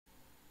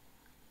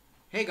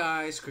Hey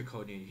guys, Quick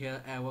Coding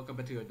here, and welcome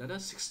back to another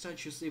 6-star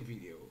Tuesday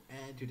video.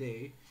 And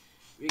today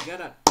we got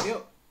a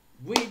build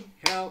Win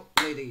Hell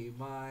Lady,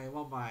 one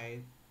of my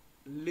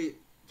lead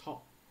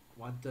top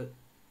wanted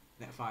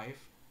Nat5.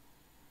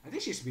 I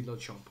think she's below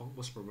Chompong,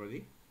 most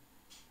probably.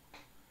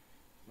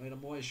 My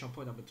number one is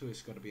Chompong, number two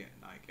is gonna be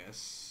Anna, I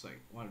guess, like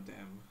one of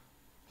them.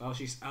 Well,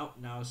 she's out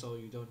now, so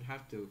you don't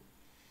have to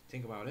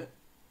think about it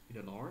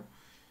in the lore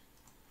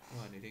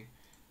or anything.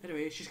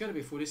 Anyway, she's gonna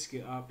be fully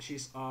skilled up.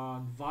 She's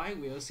on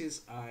Vine Wheel.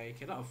 Since I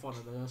cannot afford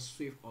another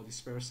Swift or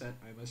Despair set,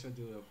 I might as well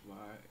do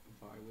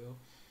a Vine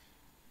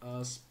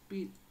Wheel.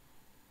 Speed,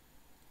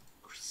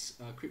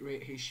 crit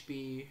rate,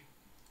 HP.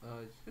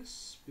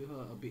 Just give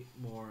her a bit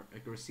more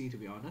accuracy, to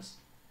be honest.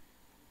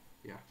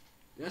 Yeah,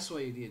 that's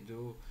what you need to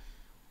do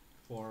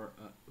for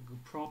a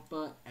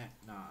proper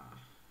Etna,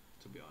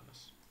 to be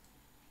honest.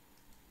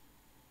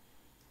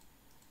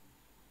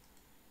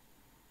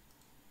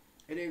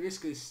 Anyway,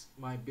 this is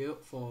my build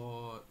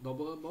for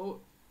normal mode.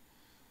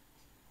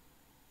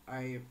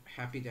 I'm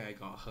happy that I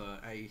got her.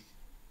 I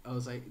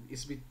was like,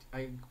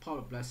 I caught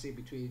a blessing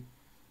between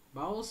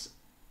Mouse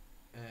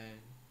and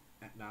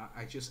Etna.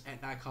 I choose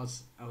Etna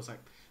cause I was like,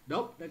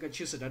 nope, not gonna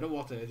choose another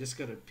water. I'm just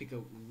gonna pick a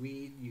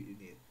win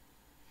unit.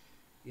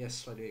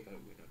 Yes, finally I gotta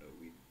win another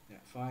win.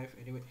 Nat5.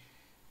 Anyway,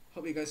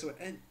 hope you guys will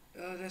end.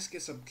 Let's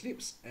get some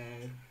clips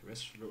and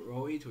let's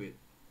roll into it.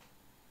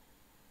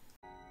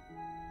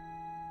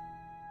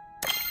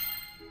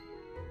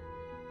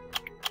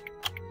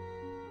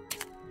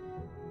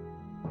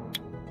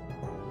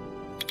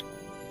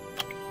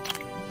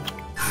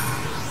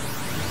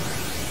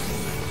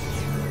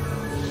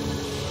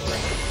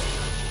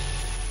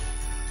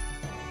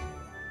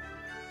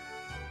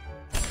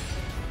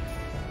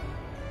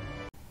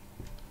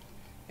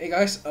 Hey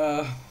guys,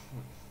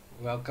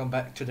 welcome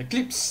back to the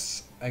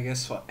clips, I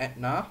guess, for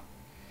Etna.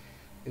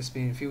 It's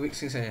been a few weeks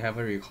since I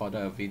haven't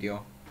recorded a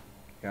video.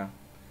 Yeah.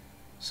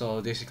 So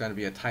this is gonna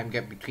be a time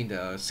gap between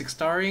the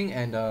 6-starring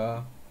and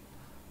the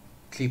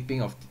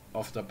clipping of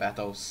the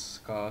battles,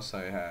 cause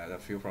I had a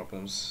few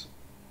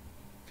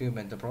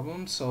mental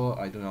problems, so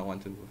I do not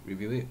want to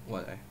review it,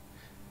 what I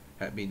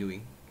had been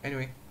doing.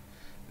 Anyway,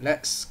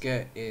 let's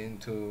get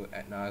into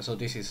Etna. So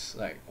this is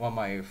like one of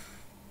my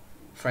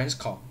friends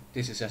called.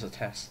 This is just a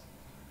test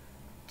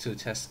to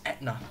test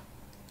Etna.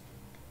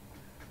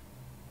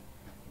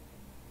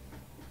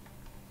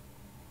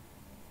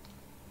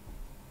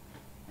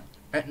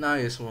 Etna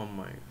is one of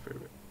my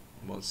favorite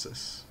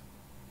monsters.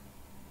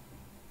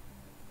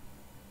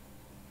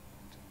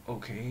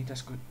 Okay,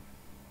 that's good.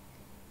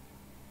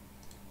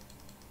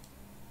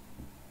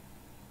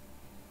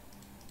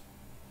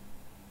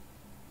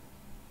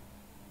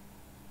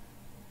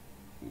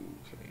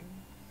 Okay.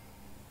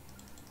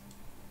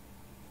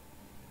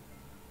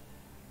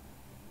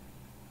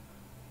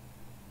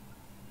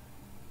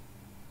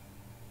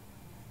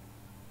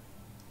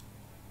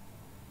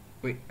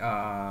 Wait,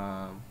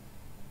 that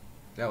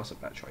was a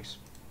bad choice.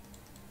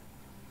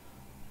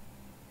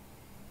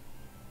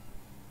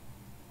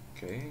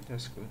 Okay,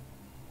 that's good.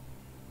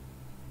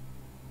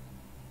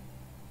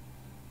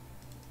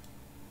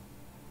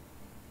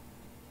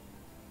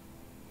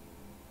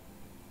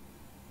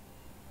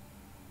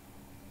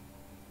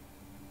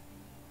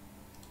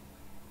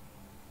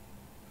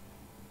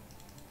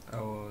 I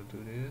will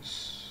do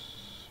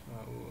this.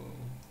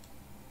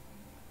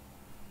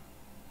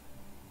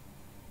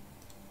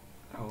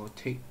 I will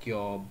take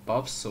your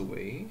buffs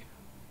away.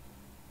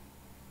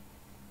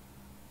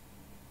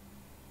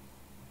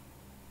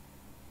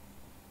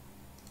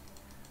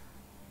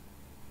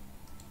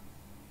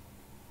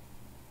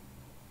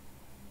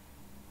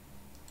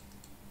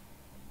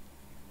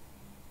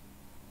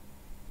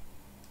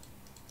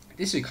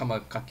 This will become a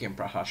Kaki and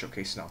Praha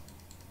showcase now.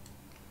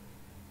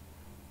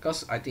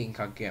 Because I think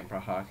Kaki and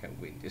Praha can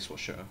win this for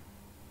sure.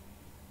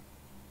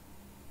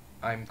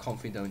 I'm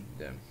confident in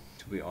them,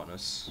 to be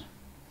honest.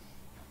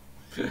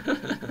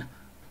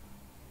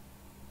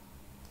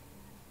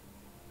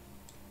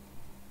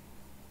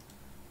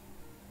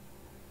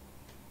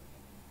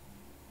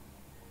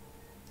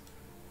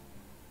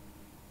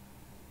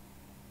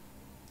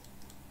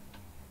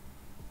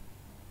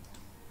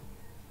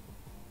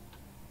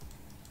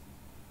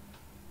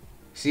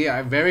 See,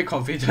 I'm very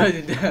confident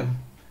in them.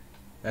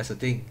 That's the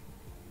thing.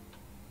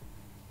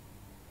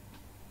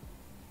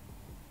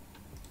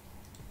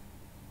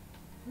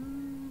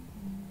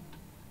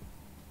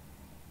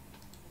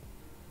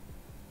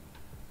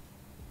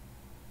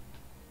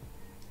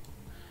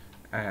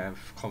 I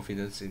have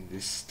confidence in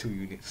these two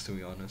units, to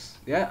be honest.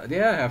 Yeah, they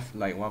have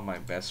like one of my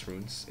best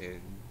runes in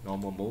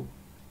normal mode.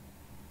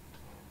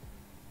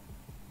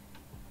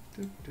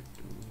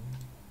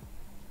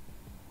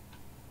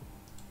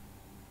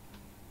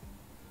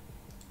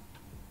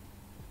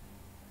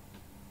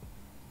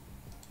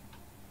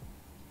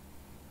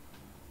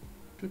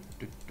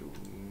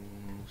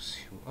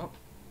 Seal up.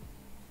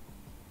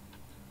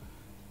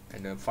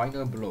 And then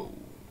final blow.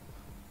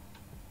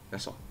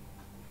 That's all.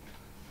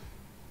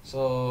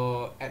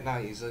 So Etna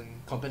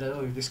isn't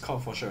compatible with this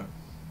comp for sure.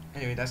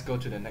 Anyway, let's go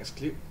to the next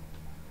clip.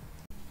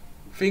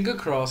 Finger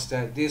crossed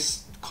that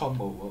this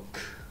combo will work,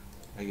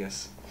 I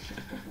guess.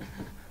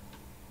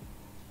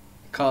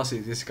 Cause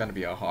it is gonna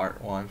be a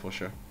hard one for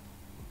sure.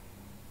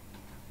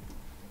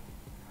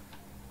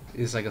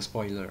 It's like a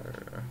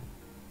spoiler.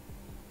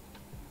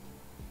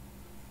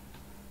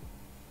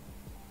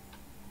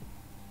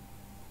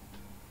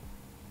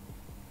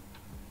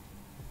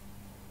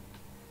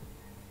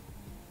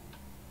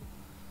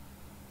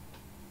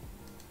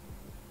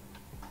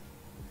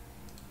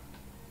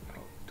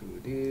 I'll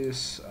do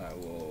this. I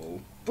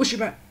will push it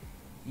back.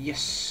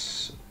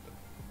 Yes.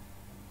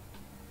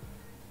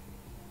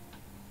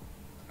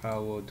 I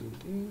will do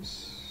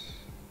this.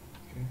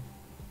 Okay.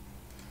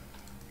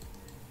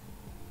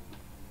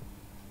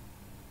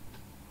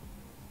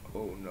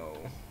 Oh no.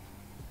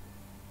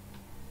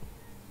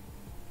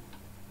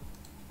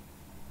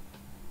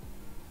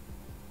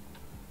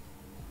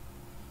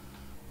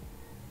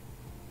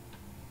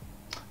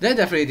 That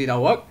definitely did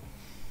not work.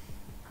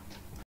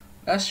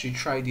 Let's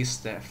retry this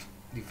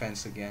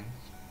defense again.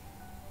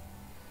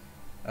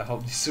 I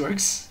hope this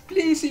works.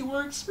 Please, it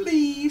works.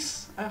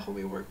 Please. I hope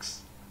it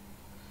works.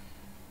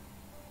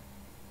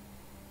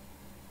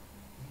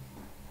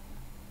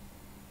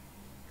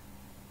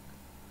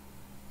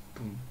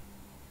 Boom.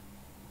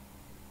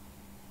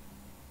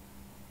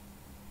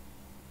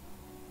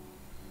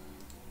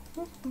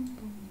 Boom, boom, boom,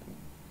 boom.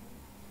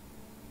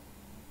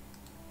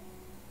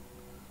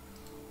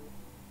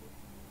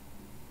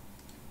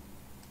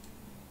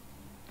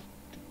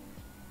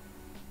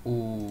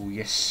 Oh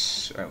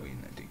yes, I win,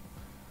 I think.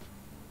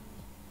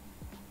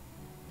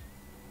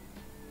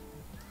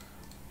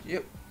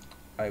 Yep,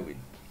 I win.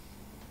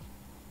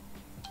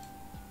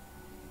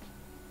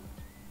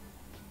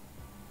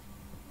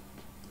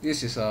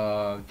 This is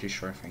a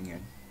destroy thing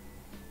again.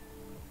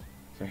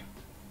 Okay.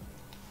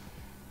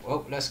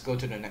 Well, let's go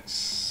to the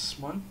next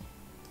one.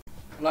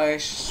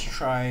 Let's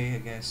try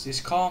against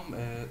this comp.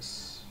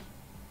 It's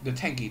the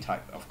tanky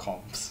type of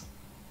comps,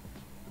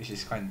 which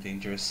is kind of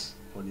dangerous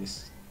for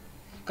this.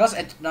 Cause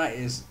at night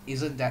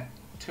isn't that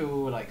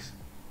too like,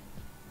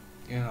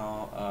 you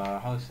know,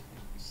 how is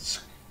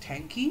it?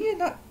 Tanky,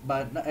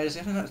 but not, it's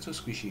definitely not too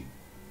squishy.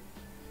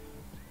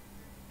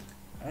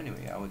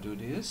 Anyway, I will do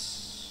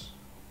this.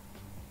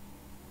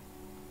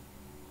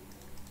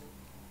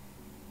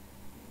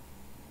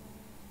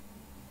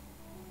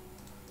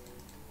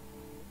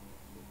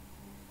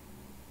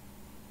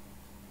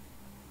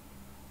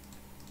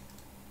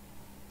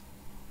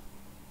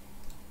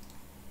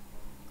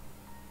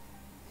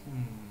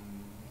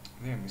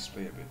 Let me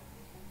misplay a bit.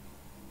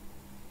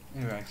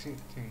 Anyway, I think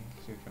it can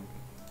be.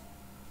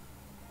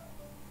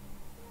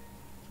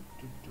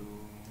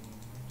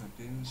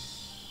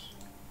 This.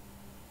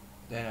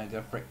 Then I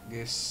just break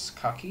this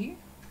khaki.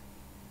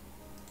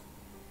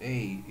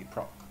 Hey, it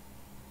proc.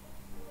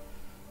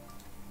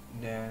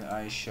 Then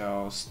I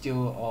shall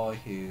steal all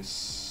his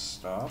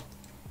stuff.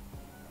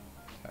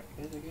 Attack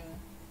it again.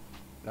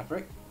 Left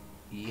break.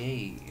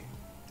 Yay.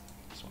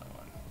 That's what I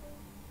want.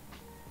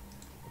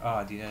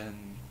 Ah,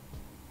 didn't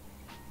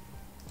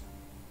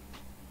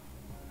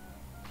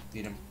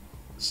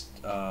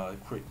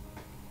crit.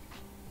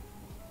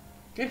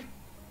 Okay,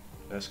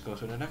 let's go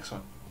to the next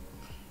one.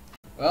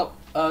 Well,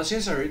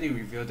 since I already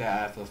revealed that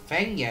I have a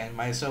Feng Yan,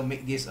 might as well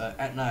make this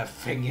Nat5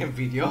 Feng Yan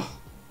video.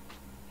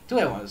 2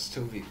 at once,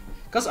 2 videos.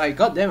 Because I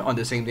got them on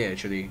the same day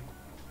actually.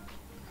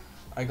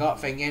 I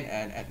got Feng Yan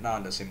and Etna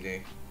on the same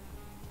day.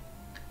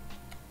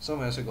 So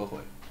might as well go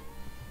for it.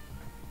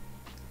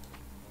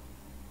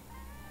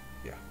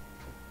 Yeah.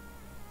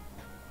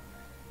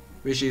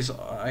 Which is,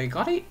 I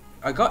got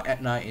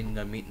Etna in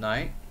the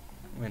midnight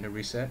when the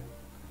reset.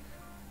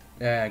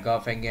 Then I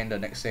got Feng Yan the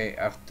next day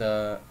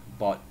after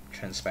bought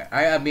Transpack.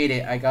 I admit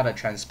it, I got a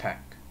Transpack.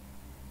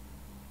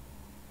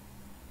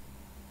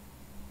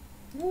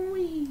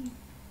 Whee!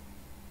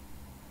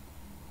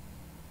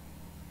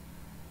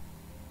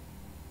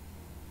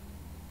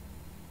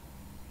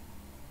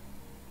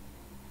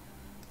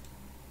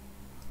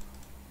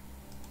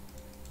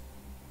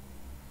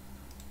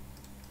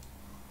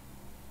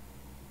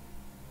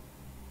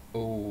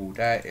 Oh,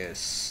 that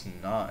is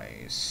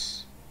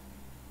nice.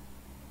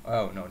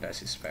 Oh no,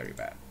 that is very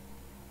bad.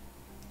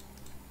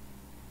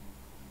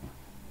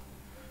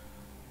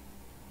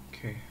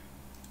 Okay.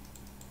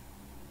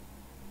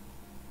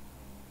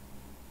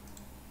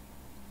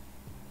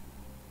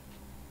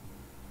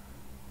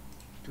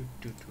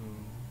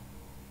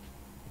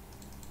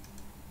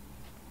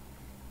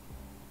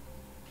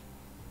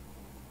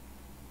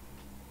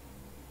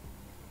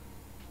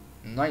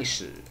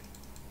 Nice.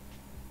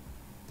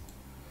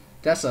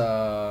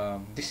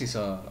 This is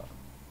a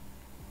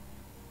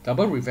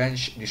double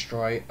revenge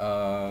destroy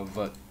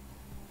vert.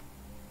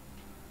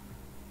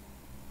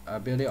 I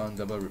build it on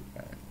double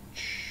revenge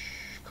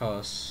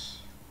cause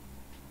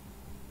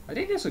I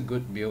think that's a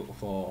good build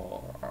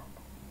for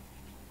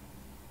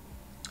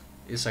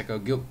it's like a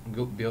good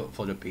build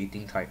for the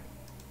baiting type.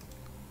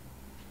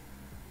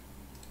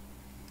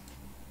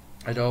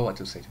 I don't know what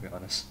to say, to be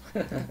honest.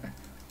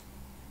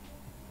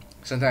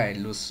 Sometimes I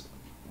lose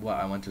what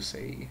I want to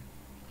say.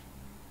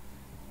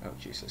 Oh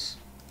Jesus.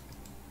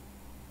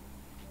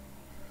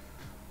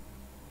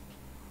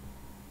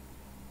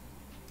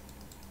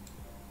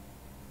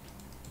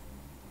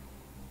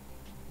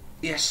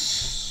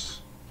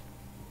 Yes!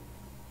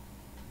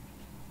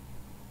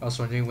 I was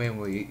wondering when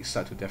we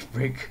start to death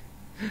break.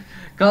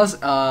 Cause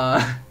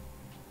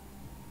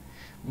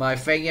my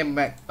Feng Yan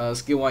max,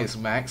 skill 1 is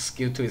max,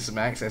 skill 2 is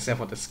max, except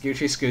for the skill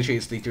 3. Skill 3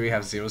 is literally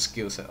have 0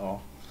 skills at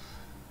all.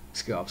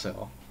 Skill ups at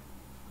all.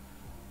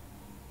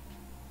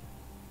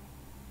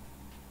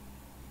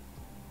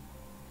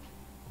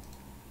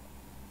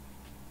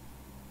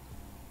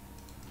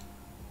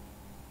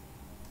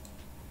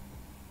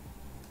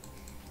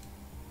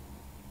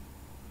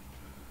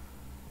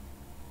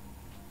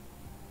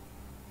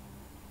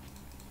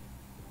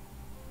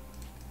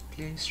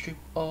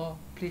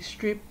 Please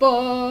strip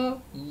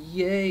off,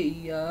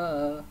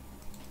 yeah.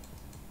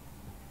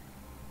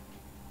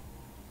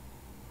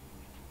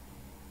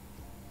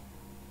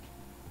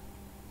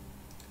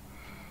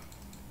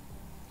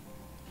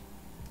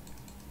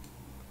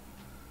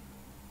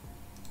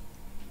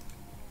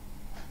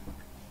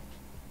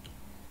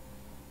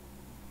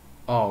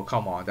 Oh,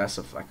 come on, that's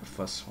like a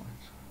first one.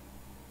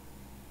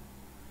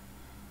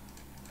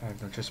 I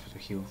have no choice but to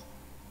heal.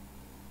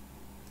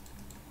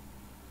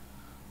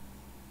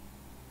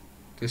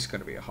 This is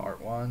gonna be a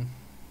hard one.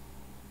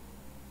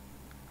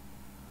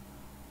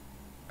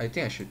 I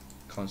think I should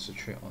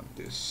concentrate on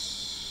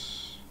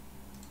this.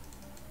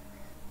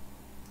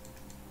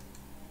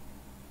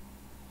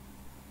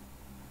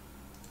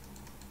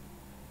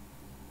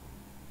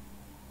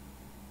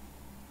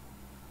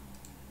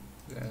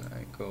 Then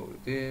I go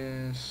with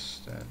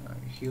this, then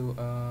I heal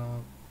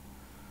up,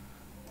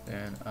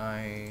 then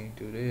I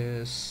do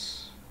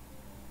this.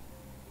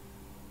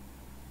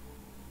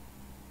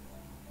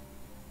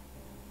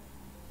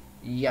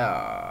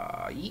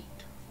 Yeah, yeet.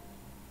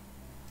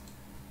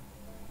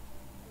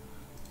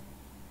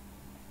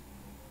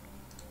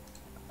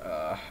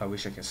 I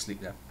wish I can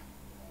sleep now.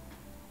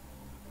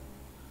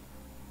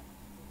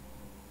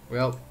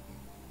 Well,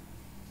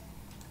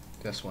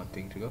 that's one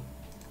thing to go.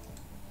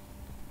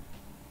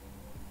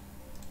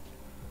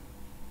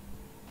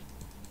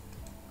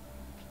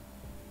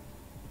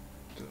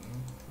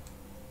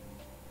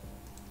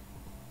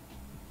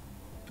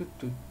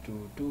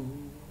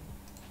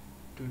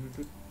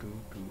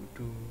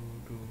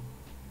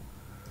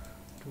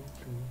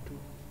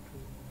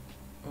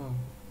 Oh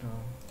no.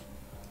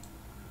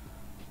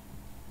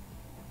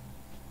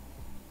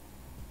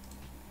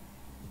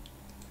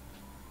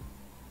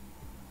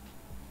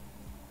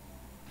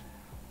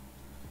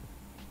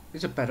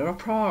 It's a better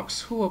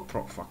procs. Who will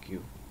proc? Fuck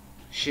you.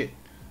 Shit.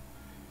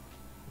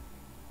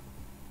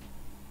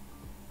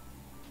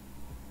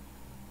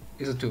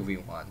 It's a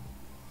 2v1.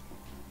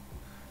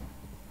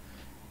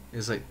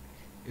 It's like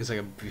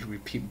a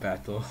repeat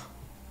battle.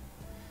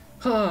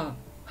 Ha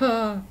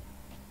ha.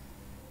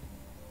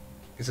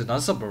 It's a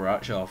non-stop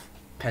barrage of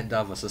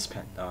panda versus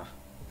panda.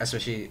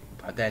 Especially,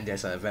 but then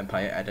there's a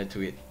vampire added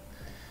to it.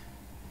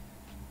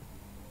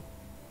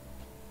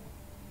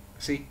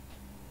 See?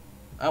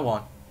 I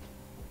won.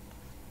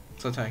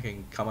 Sometimes I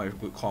can come up with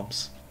good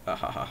comps.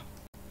 Hahaha.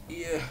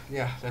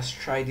 Yeah, let's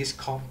try this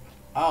comp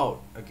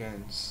out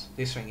against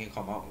this ranking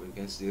comp out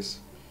against this.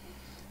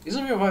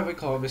 Isn't revival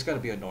comp, it's gonna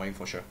be annoying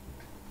for sure.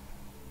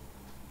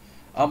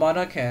 Our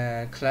mana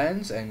can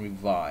cleanse and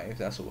revive,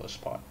 that's the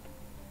worst part.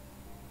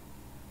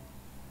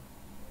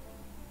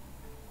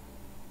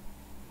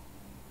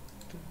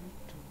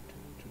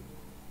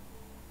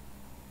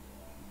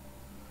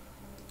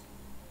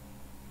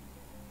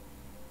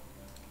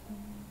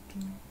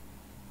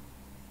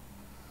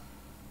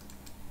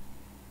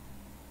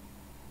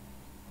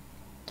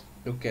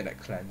 Look at that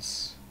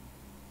cleanse.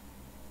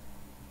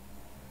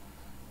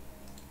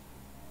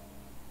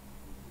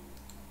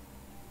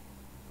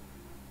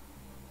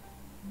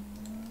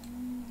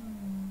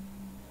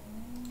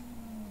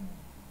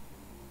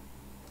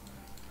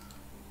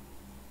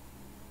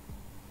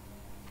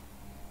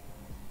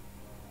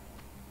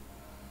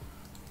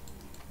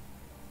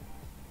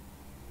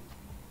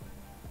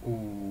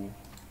 Ooh,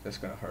 that's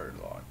gonna hurt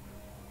a lot.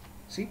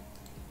 See?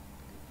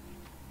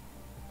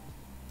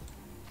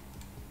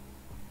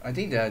 I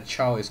think the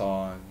Chow is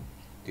on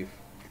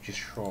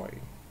destroy.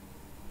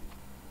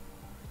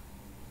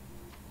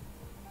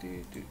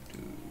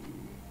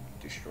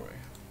 Destroy.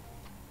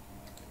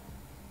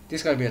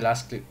 This is gonna be the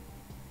last clip.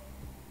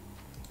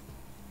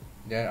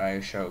 Then I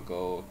shall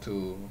go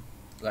to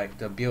like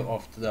the build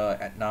of the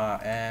Etna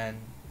and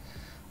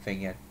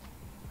Feng Yan.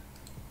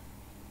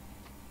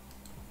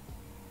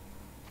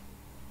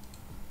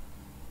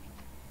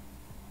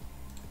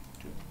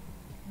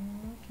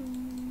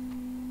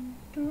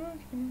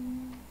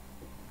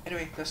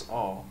 Anyway, that's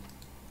all.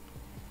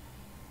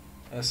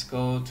 Let's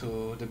go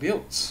to the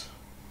builds.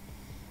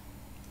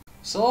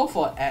 So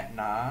for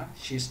Etna,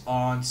 she's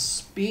on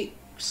speed,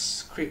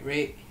 crit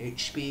rate,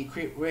 HP,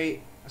 crit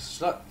rate.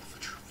 Slot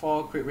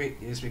 4 crit rate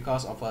is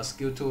because of her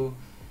skill 2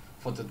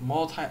 for the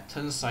more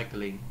turn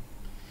cycling.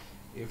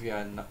 If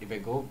you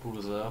go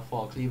bruiser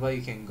for a cleaver,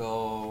 you can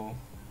go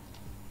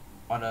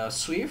on a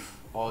swift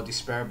or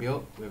despair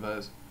build with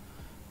a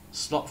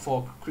slot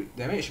 4 crit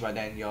damage, but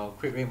then your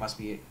crit rate must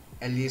be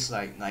at least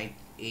like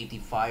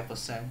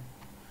 85%.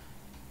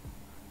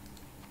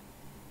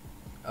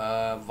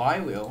 Vi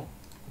will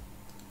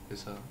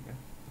is a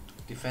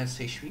defense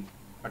HP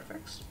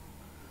artifacts.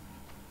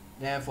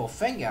 Then for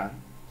Fengyan,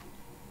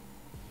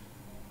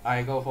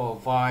 I go for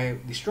Vi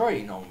Destroy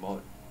in normal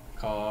mode,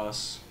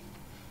 cause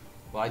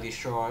Vi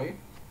Destroy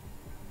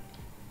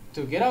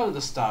to get out of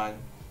the stun,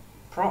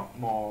 proc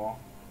more,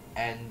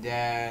 and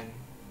then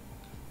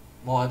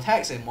more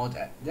attacks and more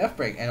death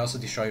break, and also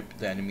destroy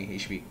the enemy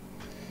HP.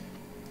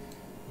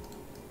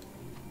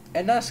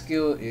 Another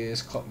skill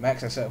is called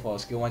max, except for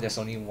skill 1 there's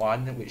only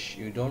one, which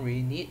you don't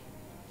really need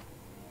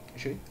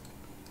actually.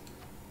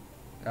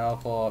 Now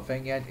for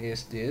Fengyan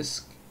is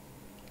this.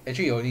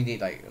 Actually you only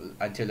need like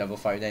until level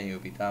 5, then you'll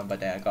be done, but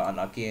then I got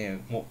unlucky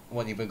and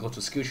won't even go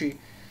to skill 3.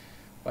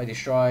 I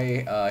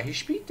destroy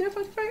HP death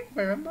artifact if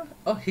I remember.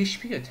 Oh,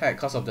 HP attack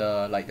because of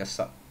the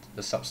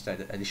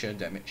substandard additional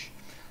damage.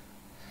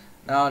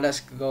 Now let's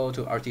go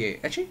to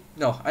RTA. Actually,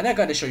 no, I'm not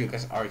gonna show you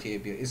guys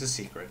RTA build. It's a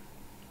secret.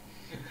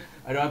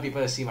 I don't want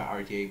people to see my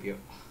RTA build.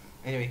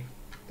 Anyway,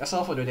 that's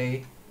all for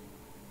today.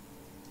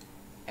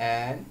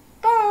 And